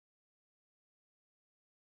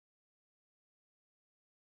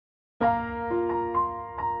If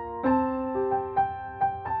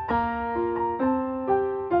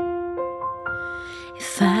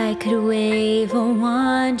I could wave a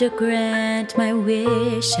wand or grant my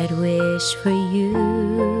wish, I'd wish for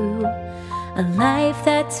you a life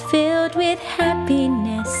that's filled with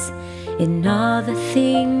happiness in all the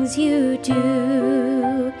things you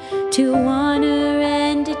do. To honor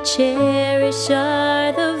and to cherish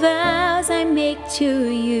are the vows I make to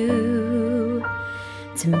you.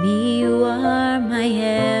 To me you are my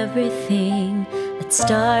everything. Let's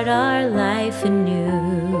start our life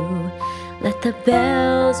anew. Let the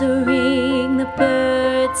bells ring, the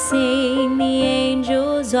birds sing, the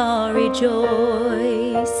angels all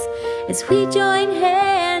rejoice as we join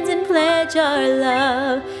hands and pledge our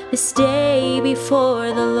love this day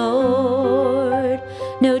before the Lord.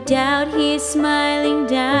 No doubt He's smiling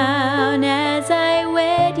down as I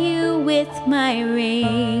wed you with my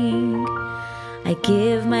ring. I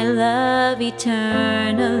give my love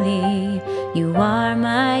eternally. You are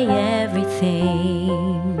my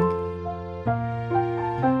everything.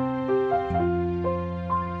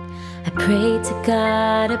 I prayed to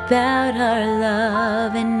God about our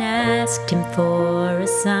love and asked Him for a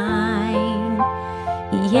sign.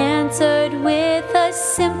 He answered with a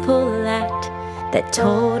simple act that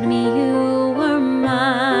told me you were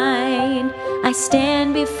mine. I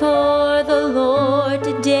stand before the Lord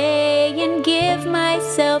today and give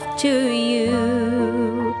myself to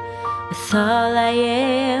you. With all I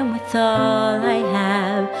am, with all I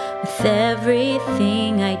have, with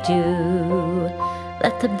everything I do.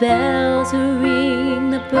 Let the bells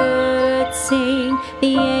ring, the birds sing,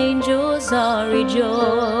 the angels all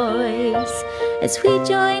rejoice as we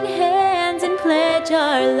join hands and pledge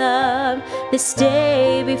our love this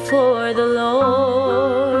day before the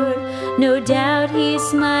Lord. No doubt He's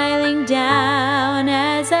smiling down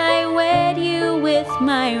as I wed you with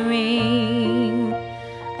my ring.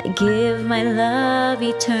 I give my love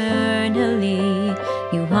eternally.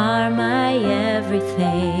 You are my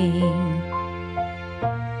everything.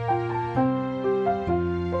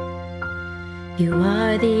 You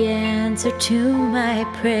are the answer to my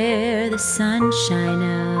prayer, the sunshine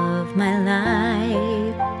of my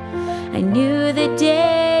life. I knew the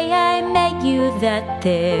day I met you that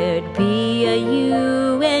there'd be a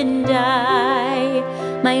you and I.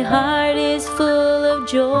 My heart is full of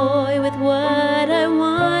joy with what I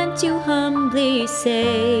want to humbly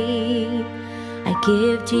say. I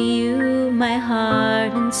give to you my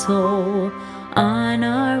heart and soul on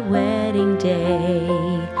our wedding day.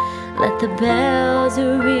 Let the bells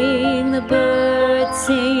ring, the birds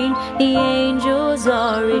sing, the angels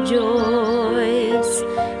all rejoice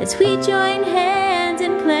as we join hands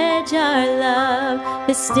and pledge our love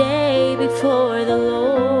this day before the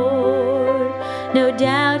Lord. No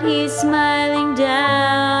doubt He's smiling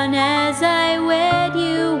down as I wed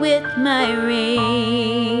you with my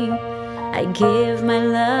ring. I give my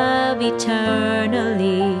love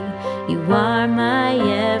eternally. You are my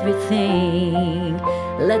everything.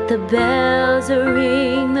 Let the bells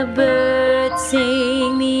ring, the birds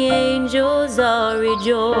sing, the angels all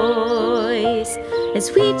rejoice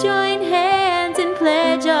as we join hands and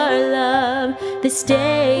pledge our love this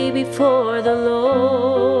day before the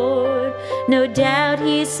Lord. No doubt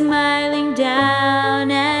He's smiling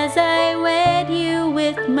down as I wed you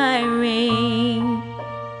with my ring.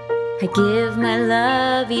 I give my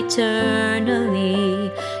love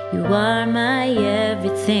eternally. You are my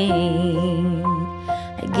everything.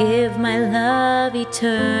 I give my love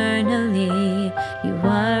eternally. You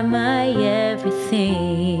are my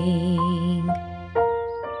everything.